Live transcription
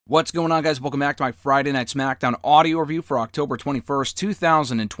What's going on, guys? Welcome back to my Friday Night SmackDown audio review for October 21st,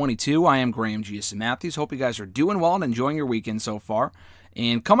 2022. I am Graham G.S. Matthews. Hope you guys are doing well and enjoying your weekend so far.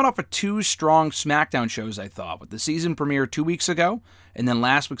 And coming off of two strong SmackDown shows, I thought, with the season premiere 2 weeks ago, and then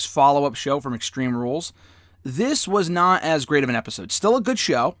last week's follow-up show from Extreme Rules. This was not as great of an episode. Still a good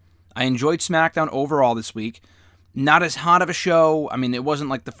show. I enjoyed SmackDown overall this week. Not as hot of a show. I mean, it wasn't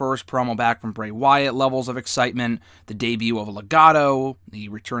like the first promo back from Bray Wyatt levels of excitement, the debut of Legado, the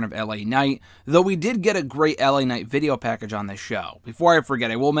return of LA Knight, though we did get a great LA Knight video package on this show. Before I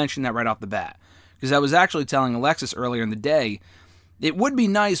forget, I will mention that right off the bat, because I was actually telling Alexis earlier in the day, it would be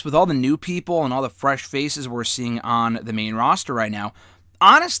nice with all the new people and all the fresh faces we're seeing on the main roster right now.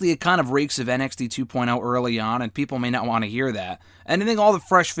 Honestly, it kind of reeks of NXT 2.0 early on, and people may not want to hear that. And I think all the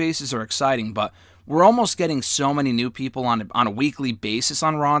fresh faces are exciting, but we're almost getting so many new people on a weekly basis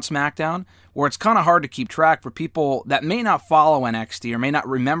on Raw and SmackDown, where it's kind of hard to keep track for people that may not follow NXT or may not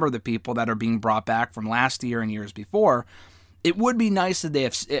remember the people that are being brought back from last year and years before. It would be nice that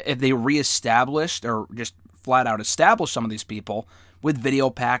if they reestablished or just flat out established some of these people with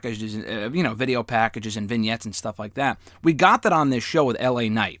video packages, video packages and vignettes and stuff like that. We got that on this show with LA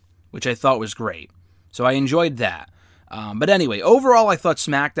Knight, which I thought was great. So I enjoyed that. But anyway, overall, I thought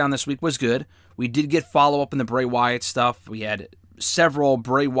SmackDown this week was good. We did get follow-up in the Bray Wyatt stuff. We had several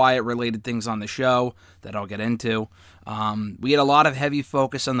Bray Wyatt-related things on the show that I'll get into. We had a lot of heavy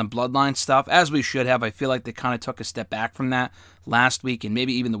focus on the Bloodline stuff, as we should have. I feel like they kind of took a step back from that last week and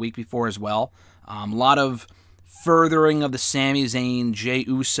maybe even the week before as well. A lot of furthering of the Sami Zayn, Jey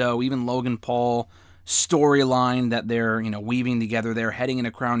Uso, even Logan Paul storyline that they're weaving together there, heading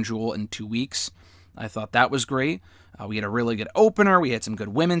into Crown Jewel in 2 weeks. I thought that was great. We had a really good opener. We had some good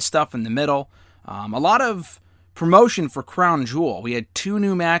women's stuff in the middle. A lot of promotion for Crown Jewel. We had 2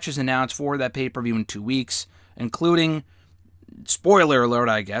 new matches announced for that pay-per-view in 2 weeks, including, spoiler alert,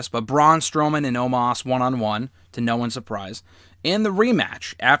 I guess, but Braun Strowman and Omos one-on-one, to no one's surprise, and the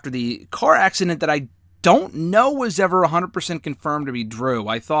rematch after the car accident that I don't know was ever 100% confirmed to be Drew.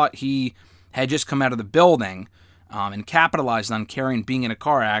 I thought he had just come out of the building and capitalized on Karrion being in a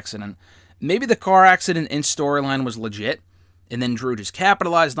car accident. Maybe the car accident in storyline was legit, and then Drew just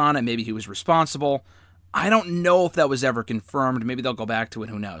capitalized on it. Maybe he was responsible. I don't know if that was ever confirmed. Maybe they'll go back to it.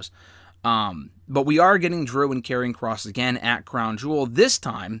 Who knows? But we are getting Drew and Karrion Kross again at Crown Jewel, this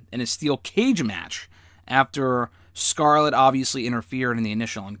time in a steel cage match after Scarlett obviously interfered in the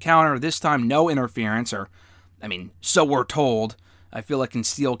initial encounter. This time, no interference, so we're told. I feel like in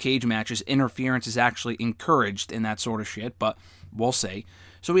steel cage matches, interference is actually encouraged in that sort of shit, but we'll see.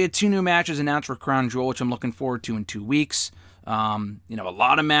 So we had 2 new matches announced for Crown Jewel, which I'm looking forward to in 2 weeks. A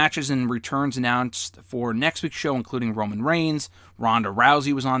lot of matches and returns announced for next week's show, including Roman Reigns. Ronda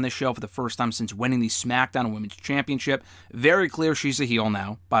Rousey was on this show for the first time since winning the SmackDown Women's Championship. Very clear she's a heel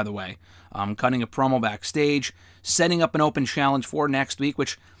now, by the way. Cutting a promo backstage, setting up an open challenge for next week,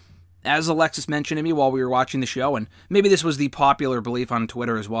 which, as Alexis mentioned to me while we were watching the show, and maybe this was the popular belief on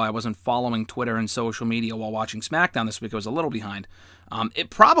Twitter as well. I wasn't following Twitter and social media while watching SmackDown this week. I was a little behind. It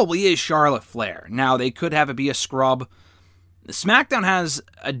probably is Charlotte Flair. Now, they could have it be a scrub. SmackDown has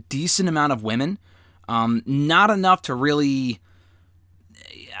a decent amount of women. Not enough to really,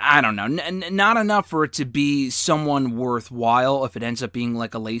 not enough for it to be someone worthwhile if it ends up being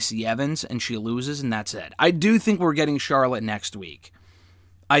like a Lacey Evans and she loses and that's it. I do think we're getting Charlotte next week.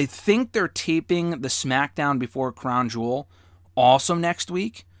 I think they're taping the SmackDown before Crown Jewel also next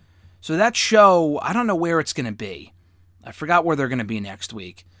week. So that show, I don't know where it's going to be. I forgot where they're going to be next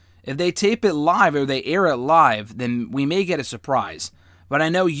week. If they tape it live or they air it live, then we may get a surprise. But I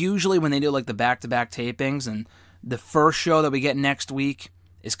know usually when they do like the back-to-back tapings and the first show that we get next week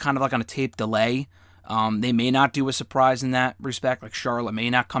is kind of like on a tape delay, they may not do a surprise in that respect. Like Charlotte may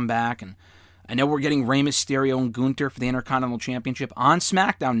not come back. And I know we're getting Rey Mysterio and Gunther for the Intercontinental Championship on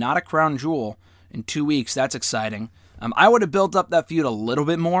SmackDown, not a Crown Jewel, in 2 weeks. That's exciting. I would have built up that feud a little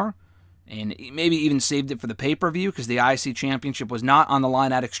bit more and maybe even saved it for the pay-per-view because the IC Championship was not on the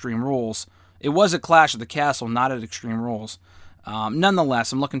line at Extreme Rules. It was a Clash at the Castle, not at Extreme Rules.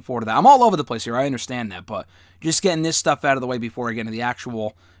 Nonetheless, I'm looking forward to that. I'm all over the place here, I understand that, but just getting this stuff out of the way before I get into the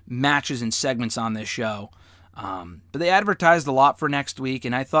actual matches and segments on this show. But they advertised a lot for next week,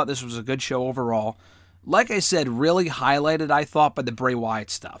 and I thought this was a good show overall. Like I said, really highlighted, I thought, by the Bray Wyatt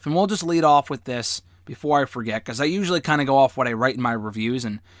stuff. And we'll just lead off with this before I forget, because I usually kind of go off what I write in my reviews,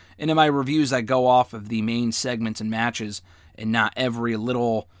 and in my reviews I go off of the main segments and matches, and not every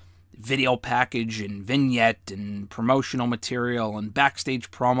little video package and vignette and promotional material and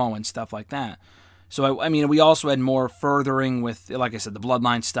backstage promo and stuff like that. So, we also had more furthering with, like I said, the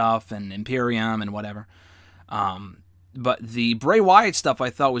Bloodline stuff and Imperium and whatever. But the Bray Wyatt stuff I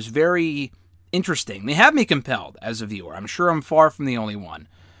thought was very interesting. They have me compelled as a viewer. I'm sure I'm far from the only one.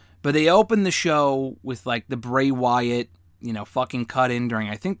 But they opened the show with like the Bray Wyatt, fucking cut in during,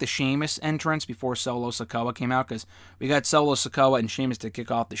 I think, the Sheamus entrance before Solo Sikoa came out, because we got Solo Sikoa and Sheamus to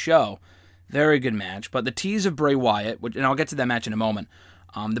kick off the show. Very good match. But the tease of Bray Wyatt, and I'll get to that match in a moment.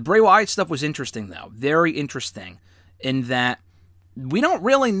 The Bray Wyatt stuff was interesting, though. Very interesting in that we don't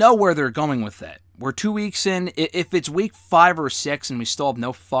really know where they're going with it. We're 2 weeks in. If it's week 5 or 6 and we still have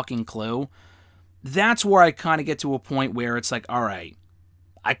no fucking clue, that's where I kind of get to a point where it's like, all right,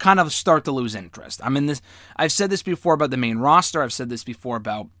 I kind of start to lose interest. I'm in this. I've said this before about the main roster. I've said this before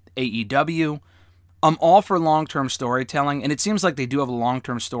about AEW. I'm all for long-term storytelling, and it seems like they do have a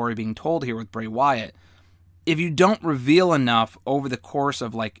long-term story being told here with Bray Wyatt. If you don't reveal enough over the course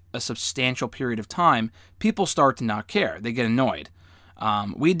of like a substantial period of time, people start to not care. They get annoyed.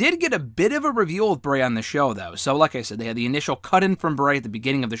 We did get a bit of a reveal with Bray on the show, though. So, like I said, they had the initial cut-in from Bray at the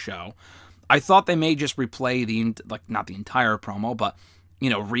beginning of the show. I thought they may just replay not the entire promo, but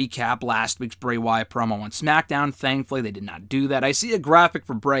recap last week's Bray Wyatt promo on SmackDown. Thankfully, they did not do that. I see a graphic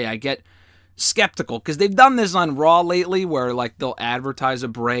for Bray. I get skeptical because they've done this on Raw lately where like they'll advertise a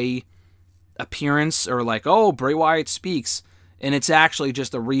Bray appearance or like, oh, Bray Wyatt speaks, and it's actually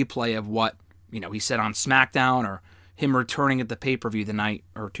just a replay of what he said on SmackDown or him returning at the pay-per-view the night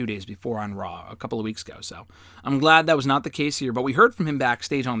or 2 days before on Raw a couple of weeks ago. So I'm glad that was not the case here, but we heard from him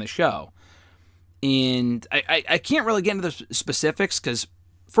backstage on the show. And I can't really get into the specifics because,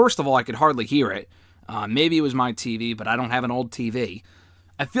 first of all, I could hardly hear it. Maybe it was my TV, but I don't have an old TV.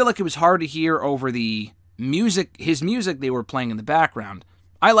 I feel like it was hard to hear over the music, his music they were playing in the background.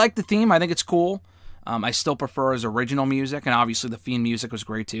 I like the theme. I think it's cool. I still prefer his original music, and obviously the Fiend music was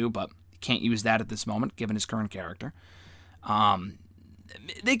great too, but you can't use that at this moment, given his current character.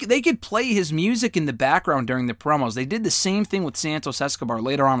 They could play his music in the background during the promos. They did the same thing with Santos Escobar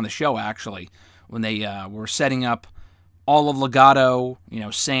later on in the show, actually, when they were setting up all of Legado,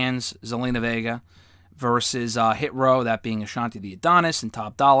 Sans, Zelina Vega, versus Hit Row, that being Ashanti the Adonis and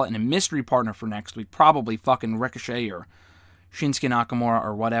Top Dollar, and a mystery partner for next week, probably fucking Ricochet or Shinsuke Nakamura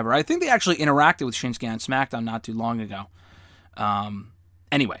or whatever. I think they actually interacted with Shinsuke on SmackDown not too long ago.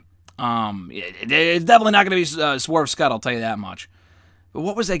 Anyway, it's definitely not going to be Swerve Scott, I'll tell you that much. But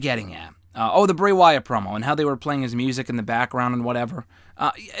what was I getting at? The Bray Wyatt promo and how they were playing his music in the background and whatever.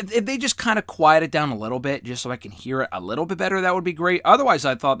 If they just kind of quiet it down a little bit just so I can hear it a little bit better, that would be great. Otherwise,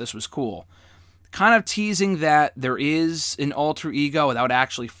 I thought this was cool. Kind of teasing that there is an alter ego without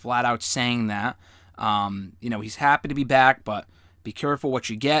actually flat out saying that. He's happy to be back, but be careful what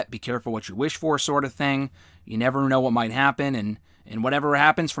you get, be careful what you wish for, sort of thing. You never know what might happen, and whatever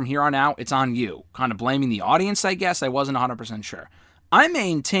happens from here on out, it's on you. Kind of blaming the audience, I guess. I wasn't 100% sure. I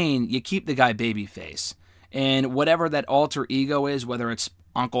maintain you keep the guy babyface. And whatever that alter ego is, whether it's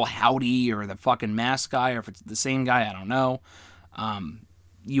Uncle Howdy or the fucking mask guy, or if it's the same guy, I don't know.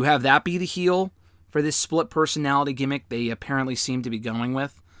 You have that be the heel for this split personality gimmick they apparently seem to be going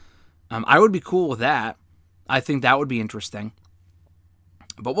with. I would be cool with that. I think that would be interesting.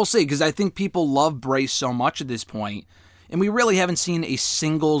 But we'll see, because I think people love Bray so much at this point, and we really haven't seen a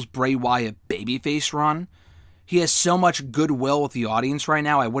singles Bray Wyatt babyface run. He has so much goodwill with the audience right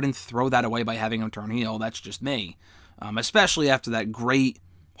now, I wouldn't throw that away by having him turn heel. That's just me. Especially after that great,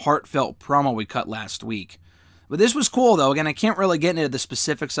 heartfelt promo we cut last week. But this was cool, though. Again, I can't really get into the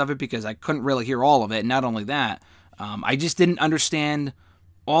specifics of it because I couldn't really hear all of it. Not only that, I just didn't understand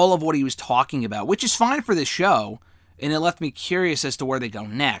all of what he was talking about, which is fine for this show, and it left me curious as to where they go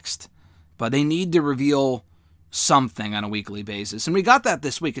next. But they need to reveal something on a weekly basis, and we got that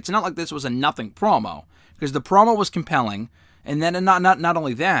this week. It's not like this was a nothing promo, because the promo was compelling, and then not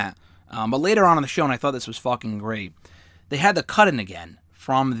only that, but later on in the show, and I thought this was fucking great, they had the cut-in again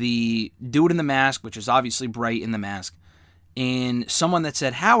from the dude in the mask, which is obviously Bray in the mask, and someone that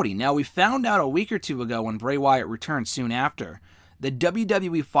said howdy. Now, we found out a week or two ago when Bray Wyatt returned soon after, the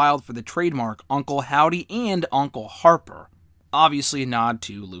WWE filed for the trademark Uncle Howdy and Uncle Harper. Obviously a nod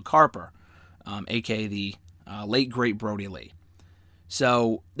to Luke Harper, a.k.a. the late, great Brody Lee.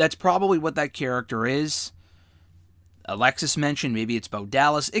 So that's probably what that character is. Alexis mentioned maybe it's Bo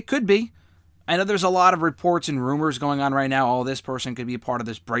Dallas. It could be. I know there's a lot of reports and rumors going on right now. Oh, this person could be a part of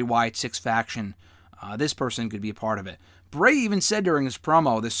this Bray Wyatt 6 faction. This person could be a part of it. Bray even said during his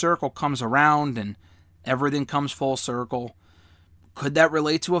promo, the circle comes around and everything comes full circle. Could that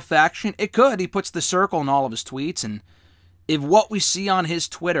relate to a faction? It could. He puts the circle in all of his tweets, and if what we see on his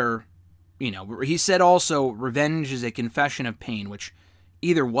Twitter, he said also, revenge is a confession of pain, which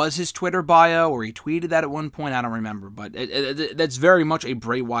either was his Twitter bio or he tweeted that at one point, I don't remember, but that's very much a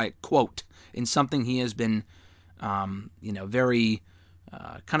Bray Wyatt quote and something he has been very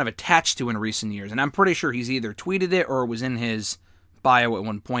kind of attached to in recent years. And I'm pretty sure he's either tweeted it or it was in his bio at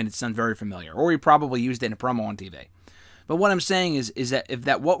one point. It sounds very familiar. Or he probably used it in a promo on TV. But what I'm saying is that if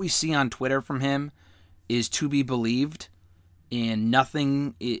that what we see on Twitter from him is to be believed and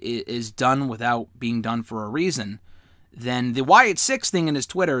nothing is done without being done for a reason, then the Wyatt 6 thing in his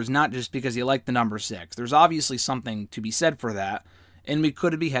Twitter is not just because he liked the number 6. There's obviously something to be said for that, and we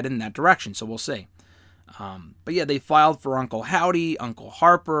could be headed in that direction, so we'll see. But yeah, they filed for Uncle Howdy, Uncle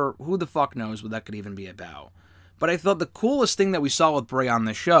Harper, who the fuck knows what that could even be about. But I thought the coolest thing that we saw with Bray on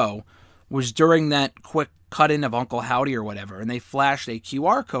the show was during that quick cut-in of Uncle Howdy or whatever, and they flashed a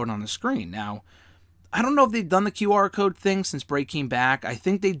QR code on the screen. Now, I don't know if they've done the QR code thing since Bray came back. I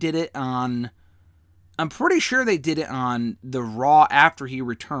think they did it on... I'm pretty sure they did it on the Raw after he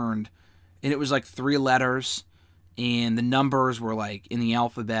returned, and it was like 3 letters, and the numbers were like in the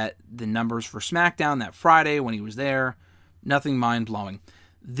alphabet, the numbers for SmackDown that Friday when he was there. Nothing mind-blowing.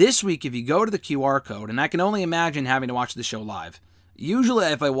 This week, if you go to the QR code, and I can only imagine having to watch the show live. Usually,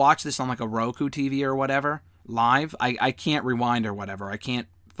 if I watch this on like a Roku TV or whatever, live, I can't rewind or whatever. I can't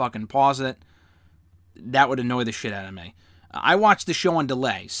fucking pause it. That would annoy the shit out of me. I watched the show on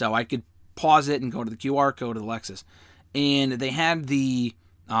delay, so I could pause it and go to the QR code of the Lexus. And they had the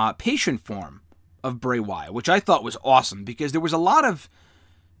patient form of Bray Wyatt, which I thought was awesome because there was a lot of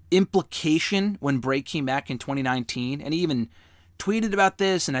implication when Bray came back in 2019, and he even tweeted about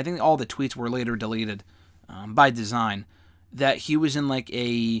this, and I think all the tweets were later deleted by design, that he was in like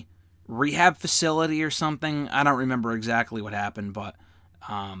a rehab facility or something. I don't remember exactly what happened, but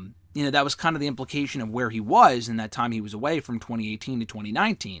that was kind of the implication of where he was in that time he was away from 2018 to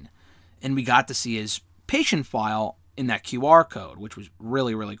 2019. And we got to see his patient file in that QR code, which was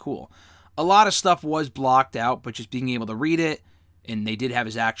really, really cool. A lot of stuff was blocked out, but just being able to read it, and they did have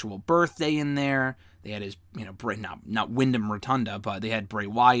his actual birthday in there. They had his, not Wyndham Rotunda, but they had Bray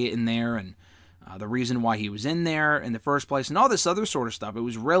Wyatt in there, and the reason why he was in there in the first place, and all this other sort of stuff. It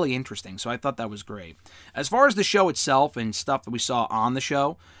was really interesting, so I thought that was great. As far as the show itself and stuff that we saw on the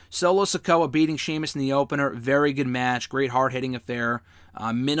show, Solo Sikoa beating Sheamus in the opener, very good match, great hard-hitting affair,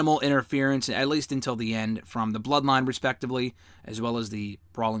 minimal interference, at least until the end, from the Bloodline, respectively, as well as the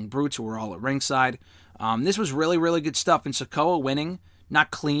Brawling Brutes, who were all at ringside. This was really, really good stuff, and Sikoa winning, not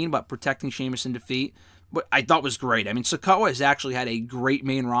clean, but protecting Sheamus in defeat, but I thought was great. I mean, Sikoa has actually had a great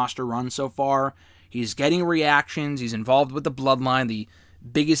main roster run so far. He's getting reactions. He's involved with the Bloodline, the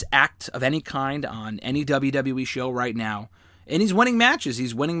biggest act of any kind on any WWE show right now. And he's winning matches.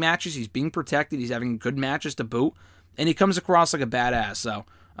 He's being protected. He's having good matches to boot. And he comes across like a badass. So,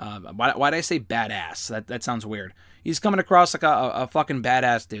 why did I say badass? That sounds weird. He's coming across like a fucking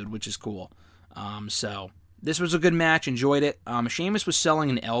badass dude, which is cool. So, this was a good match. Enjoyed it. Sheamus was selling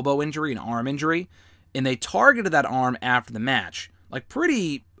an elbow injury, an arm injury. And they targeted that arm after the match. Like,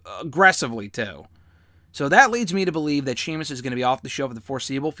 pretty aggressively, too. So that leads me to believe that Sheamus is going to be off the show for the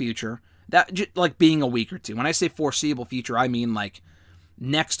foreseeable future. That, like, being a week or two. When I say foreseeable future, I mean, like,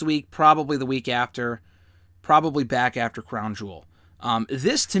 next week, probably the week after, probably back after Crown Jewel.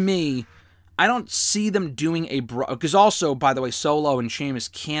 This, to me, I don't see them doing a... Because also, by the way, Solo and Sheamus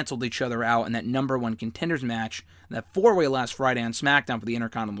canceled each other out in that #1 contenders match, that 4-way last Friday on SmackDown for the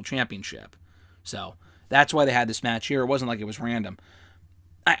Intercontinental Championship. So, that's why they had this match here. It wasn't like it was random.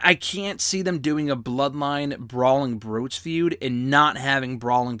 I can't see them doing a Bloodline Brawling Brutes feud and not having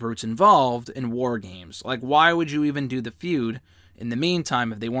Brawling Brutes involved in WarGames. Like, why would you even do the feud in the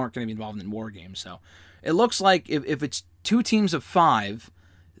meantime if they weren't going to be involved in WarGames? So, it looks like if it's 2 teams of 5,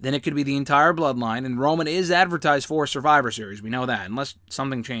 then it could be the entire Bloodline, and Roman is advertised for Survivor Series. We know that, unless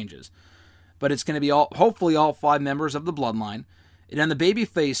something changes. But it's going to be hopefully all 5 members of the Bloodline. And on the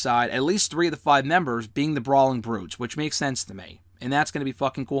babyface side, at least 3 of the 5 members being the Brawling Brutes, which makes sense to me. And that's going to be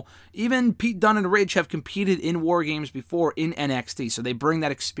fucking cool. Even Pete Dunne and Ridge have competed in WarGames before in NXT, so they bring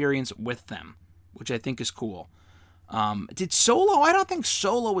that experience with them, which I think is cool. Did Solo? I don't think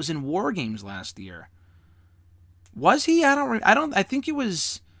Solo was in WarGames last year. Was he? I think it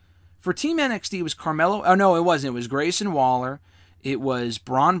was... For Team NXT, it was Carmelo... Oh, no, it wasn't. It was Grayson Waller. It was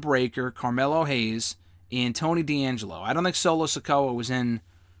Braun Breaker, Carmelo Hayes, and Tony D'Angelo. I don't think Solo Sikoa was in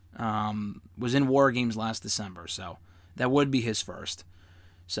WarGames last December, so... That would be his first.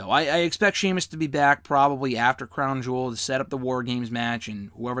 So I expect Sheamus to be back probably after Crown Jewel to set up the WarGames match and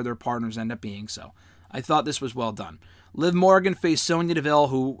whoever their partners end up being. So I thought this was well done. Liv Morgan faced Sonya Deville,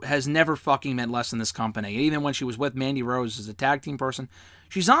 who has never fucking meant less in this company. Even when she was with Mandy Rose as a tag team person.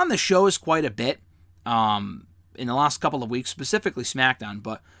 She's on the shows quite a bit in the last couple of weeks, specifically SmackDown.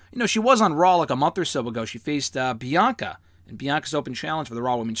 But, she was on Raw like a month or so ago. She faced Bianca in Bianca's Open Challenge for the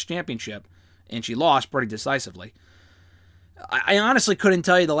Raw Women's Championship. and she lost pretty decisively. I honestly couldn't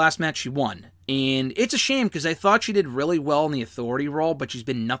tell you the last match she won, and it's a shame because I thought she did really well in the authority role, but she's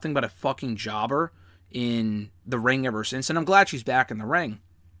been nothing but a fucking jobber in the ring ever since, and I'm glad she's back in the ring.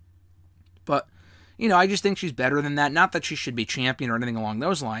 But, you know, I just think she's better than that. Not that she should be champion or anything along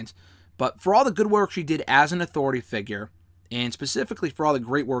those lines, but for all the good work she did as an authority figure, and specifically for all the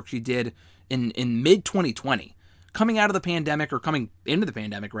great work she did in mid-2020, coming out of the pandemic, or coming into the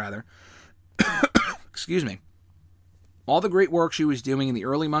pandemic, rather, excuse me, all the great work she was doing in the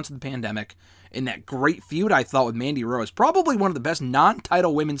early months of the pandemic, in that great feud I thought with Mandy Rose, probably one of the best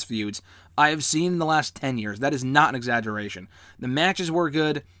non-title women's feuds I have seen in the last 10 years. That is not an exaggeration. The matches were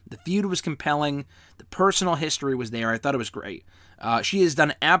good, the feud was compelling, the personal history was there. I thought it was great. She has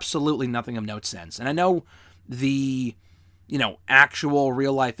done absolutely nothing of note since. And I know the, actual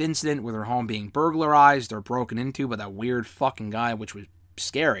real-life incident with her home being burglarized or broken into by that weird fucking guy, which was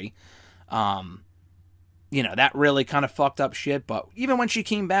scary, that really kind of fucked up shit. But even when she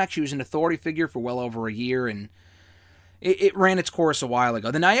came back, she was an authority figure for well over a year, and it ran its course a while ago.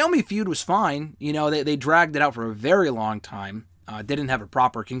 The Naomi feud was fine. They dragged it out for a very long time. Didn't have a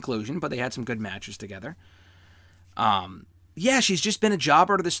proper conclusion, but they had some good matches together. She's just been a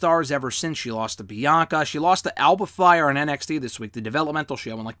jobber to the stars ever since. She lost to Bianca. She lost to Alba Fire on NXT this week, the developmental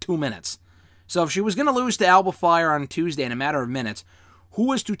show, in like 2 minutes. So if she was going to lose to Alba Fire on Tuesday in a matter of minutes, who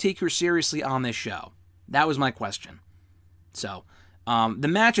was to take her seriously on this show? That was my question. So, the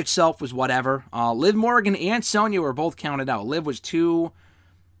match itself was whatever. Liv Morgan and Sonya were both counted out. Liv was too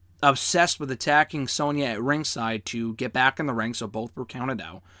obsessed with attacking Sonya at ringside to get back in the ring, so both were counted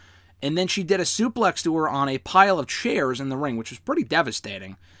out. And then she did a suplex to her on a pile of chairs in the ring, which was pretty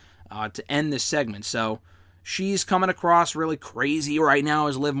devastating to end this segment. So, she's coming across really crazy right now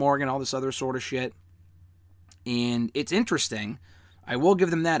as Liv Morgan, all this other sort of shit. And it's interesting. I will give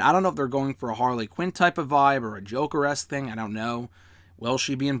them that. I don't know if they're going for a Harley Quinn type of vibe or a Joker-esque thing. I don't know. Will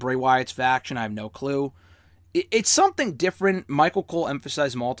she be in Bray Wyatt's faction? I have no clue. It's something different. Michael Cole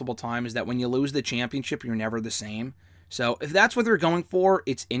emphasized multiple times that when you lose the championship, you're never the same. So if that's what they're going for,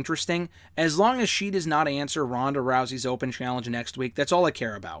 it's interesting. As long as she does not answer Ronda Rousey's open challenge next week, that's all I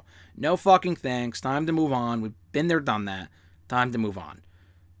care about. No fucking thanks. Time to move on. We've been there, done that. Time to move on.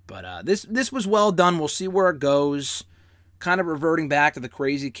 But this was well done. We'll see where it goes. Kind of reverting back to the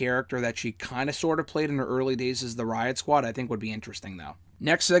crazy character that she kind of sort of played in her early days as the Riot Squad, I think would be interesting, though.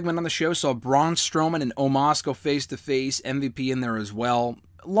 Next segment on the show saw Braun Strowman and Omos go face-to-face, MVP in there as well.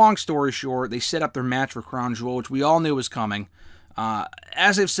 Long story short, they set up their match for Crown Jewel, which we all knew was coming.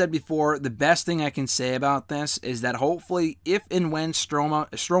 As I've said before, the best thing I can say about this is that hopefully, if and when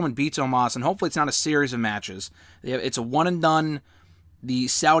Strowman beats Omos, and hopefully it's not a series of matches, it's a one-and-done. The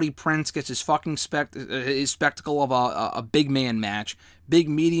Saudi prince gets his fucking spectacle of a big man match. Big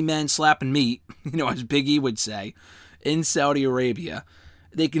meaty men slapping meat, as Big E would say, in Saudi Arabia.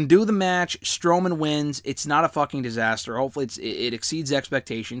 They can do the match. Strowman wins. It's not a fucking disaster. Hopefully it exceeds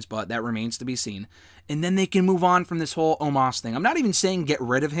expectations, but that remains to be seen. And then they can move on from this whole Omos thing. I'm not even saying get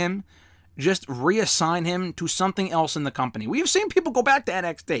rid of him. Just reassign him to something else in the company. We've seen people go back to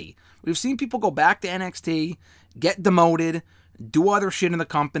NXT. Get demoted, do other shit in the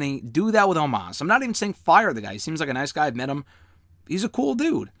company, do that with Omos. I'm not even saying fire the guy. He seems like a nice guy. I've met him. He's a cool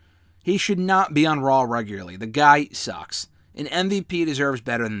dude. He should not be on Raw regularly. The guy sucks. An MVP deserves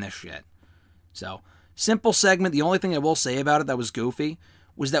better than this shit. So, simple segment. The only thing I will say about it that was goofy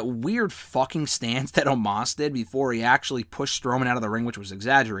was that weird fucking stance that Omos did before he actually pushed Strowman out of the ring, which was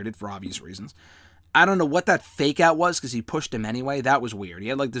exaggerated for obvious reasons. I don't know what that fake out was because he pushed him anyway. That was weird. He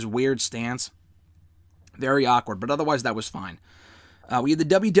had like this weird stance. Very awkward, but otherwise that was fine. We had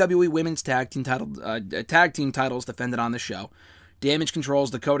the WWE Women's Tag Team titles defended on the show. Damage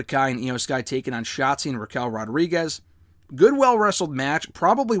Control's Dakota Kai and Io Sky taking on Shotzi and Raquel Rodriguez. Good, well-wrestled match.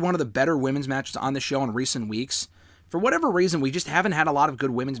 Probably one of the better women's matches on the show in recent weeks. For whatever reason, we just haven't had a lot of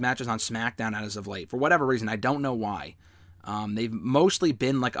good women's matches on SmackDown as of late. For whatever reason, I don't know why. They've mostly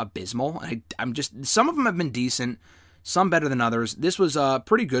been like abysmal. Some of them have been decent, some better than others. This was a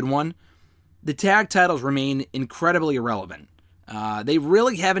pretty good one. The tag titles remain incredibly irrelevant. They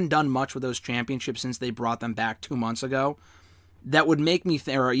really haven't done much with those championships since they brought them back 2 months ago. That would make me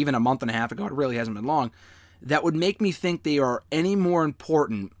think, or even a month and a half ago, it really hasn't been long, that would make me think they are any more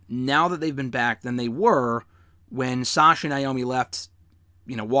important now that they've been back than they were when Sasha and Naomi left,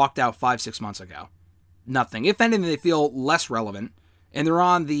 walked out 5-6 months ago. Nothing. If anything, they feel less relevant, and they're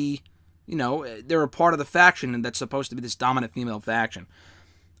on the, they're a part of the faction that's supposed to be this dominant female faction.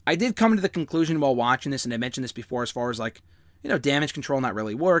 I did come to the conclusion while watching this, and I mentioned this before as far as Damage Control not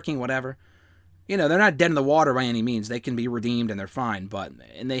really working, whatever. they're not dead in the water by any means. They can be redeemed and they're fine.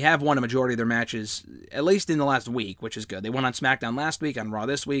 And they have won a majority of their matches, at least in the last week, which is good. They won on SmackDown last week, on Raw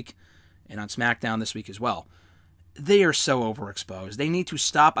this week, and on SmackDown this week as well. They are so overexposed. They need to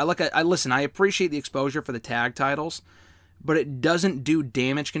stop. Listen, I appreciate the exposure for the tag titles, but it doesn't do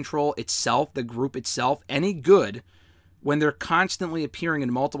Damage Control itself, the group itself, any good when they're constantly appearing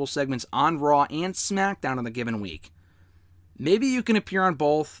in multiple segments on Raw and SmackDown in a given week. Maybe you can appear on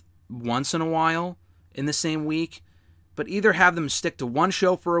both once in a while in the same week, but either have them stick to one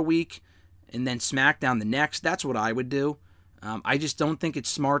show for a week and then SmackDown the next. That's what I would do. I just don't think it's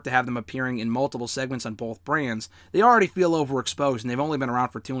smart to have them appearing in multiple segments on both brands. They already feel overexposed, and they've only been around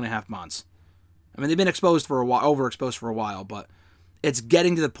for 2.5 months. I mean, they've been overexposed for a while, but it's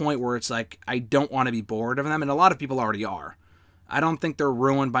getting to the point where it's like, I don't want to be bored of them, and a lot of people already are. I don't think they're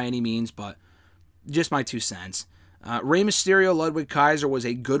ruined by any means, but just my 2 cents. Rey Mysterio, Ludwig Kaiser was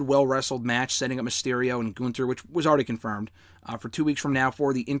a good, well-wrestled match, setting up Mysterio and Gunther, which was already confirmed, for 2 weeks from now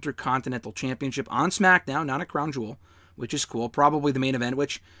for the Intercontinental Championship on SmackDown, not a Crown Jewel, which is cool. Probably the main event,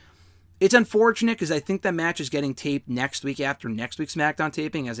 which it's unfortunate because I think that match is getting taped next week after next week's SmackDown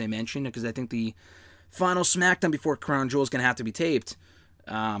taping, as I mentioned, because I think the final SmackDown before Crown Jewel is going to have to be taped.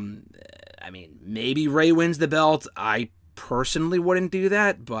 Maybe Rey wins the belt. I personally wouldn't do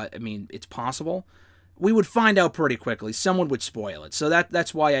that, but, it's possible. We would find out pretty quickly. Someone would spoil it. So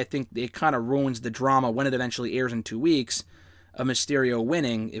that's why I think it kind of ruins the drama when it eventually airs in 2 weeks of Mysterio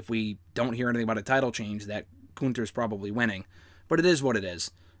winning, if we don't hear anything about a title change, that Gunther's probably winning. But it is what it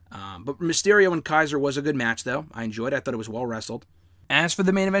is. But Mysterio and Kaiser was a good match, though. I enjoyed it. I thought it was well wrestled. As for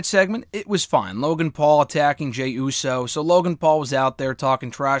the main event segment, it was fine. Logan Paul attacking Jey Uso. So Logan Paul was out there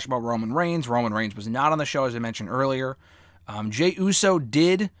talking trash about Roman Reigns. Roman Reigns was not on the show, as I mentioned earlier. Jey Uso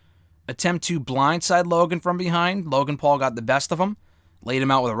did attempt to blindside Logan from behind. Logan Paul got the best of him, laid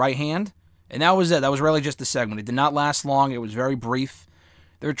him out with a right hand, and that was it. That was really just the segment. It did not last long. It was very brief.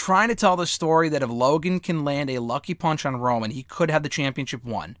 They're trying to tell the story that if Logan can land a lucky punch on Roman, he could have the championship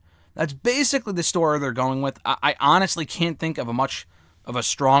won. That's basically the story they're going with. I honestly can't think of a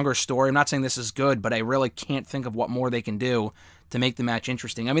stronger story. I'm not saying this is good, but I really can't think of what more they can do to make the match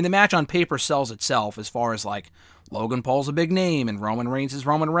interesting. The match on paper sells itself as far as, like, Logan Paul's a big name and Roman Reigns is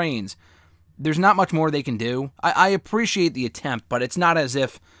Roman Reigns. There's not much more they can do. I appreciate the attempt, but it's not as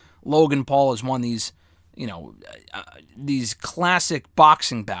if Logan Paul has won these classic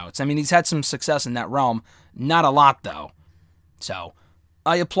boxing bouts. He's had some success in that realm. Not a lot, though. So,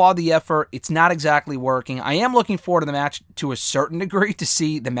 I applaud the effort. It's not exactly working. I am looking forward to the match to a certain degree to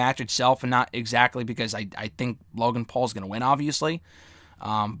see the match itself, and not exactly because I think Logan Paul's going to win, obviously.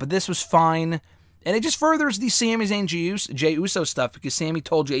 But this was fine. And it just furthers the Sami Zayn Jey Uso stuff, because Sami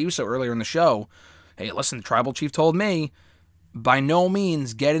told Jey Uso earlier in the show, hey, listen, the Tribal Chief told me, by no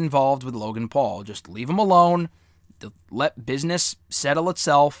means get involved with Logan Paul. Just leave him alone. Let business settle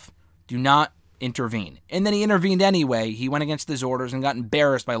itself. Do not intervene. And then he intervened anyway. He went against his orders and got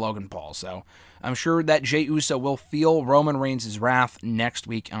embarrassed by Logan Paul. So I'm sure that Jey Uso will feel Roman Reigns' wrath next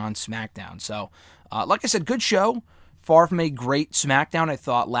week on SmackDown. So, like I said, good show. Far from a great SmackDown. I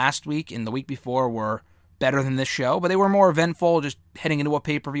thought last week and the week before were better than this show, but they were more eventful, just heading into a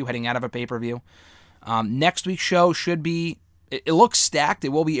pay-per-view, heading out of a pay-per-view. Next week's show should be, it looks stacked. It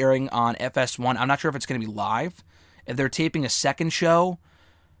will be airing on FS1. I'm not sure if it's going to be live. If they're taping a second show,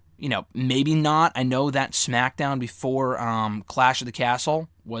 maybe not. I know that SmackDown before Clash of the Castle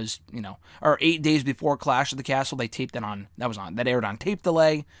was, or 8 days before Clash of the Castle, they taped that aired on tape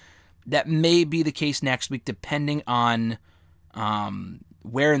delay. That may be the case next week, depending on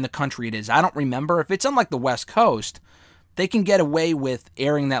where in the country it is. I don't remember. If it's on, like, the West Coast, they can get away with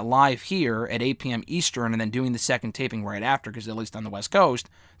airing that live here at 8 p.m. Eastern and then doing the second taping right after, because at least on the West Coast,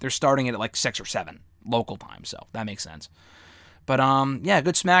 they're starting it at, like, 6 or 7 local time, so that makes sense. But, yeah,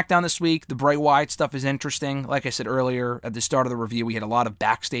 good SmackDown this week. The Bray Wyatt stuff is interesting. Like I said earlier, at the start of the review, we had a lot of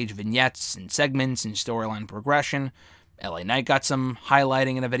backstage vignettes and segments and storyline progression. LA Knight got some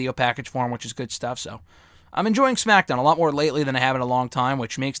highlighting in a video package form, which is good stuff. So I'm enjoying SmackDown a lot more lately than I have in a long time,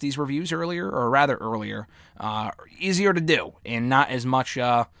 which makes these reviews earlier, easier to do and not as much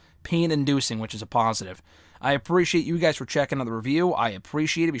pain-inducing, which is a positive. I appreciate you guys for checking out the review. I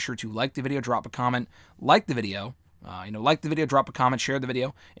appreciate it. Be sure to like the video, drop a comment, like the video, drop a comment, share the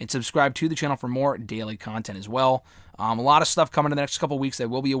video, and subscribe to the channel for more daily content as well. A lot of stuff coming in the next couple weeks. I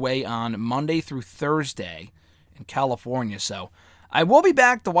will be away on Monday through Thursday in California, so I will be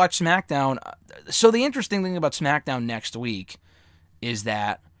back to watch SmackDown. So the interesting thing about SmackDown next week is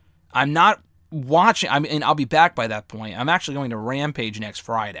that I'm not watching, I'll be back by that point. I'm actually going to Rampage next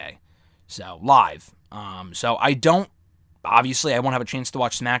Friday, so live. So I don't Obviously, I won't have a chance to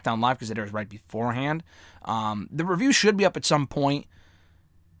watch SmackDown Live because it airs right beforehand. The review should be up at some point,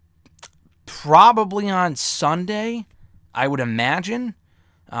 probably on Sunday, I would imagine.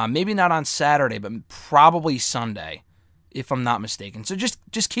 Maybe not on Saturday, but probably Sunday, if I'm not mistaken. So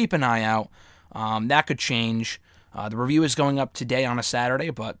just keep an eye out. That could change. The review is going up today on a Saturday,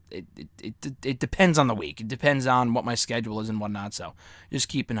 but it depends on the week. It depends on what my schedule is and whatnot, so just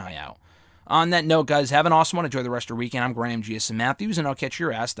keep an eye out. On that note, guys, have an awesome one. Enjoy the rest of your weekend. I'm Graham GSM Matthews, and I'll catch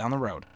your ass down the road.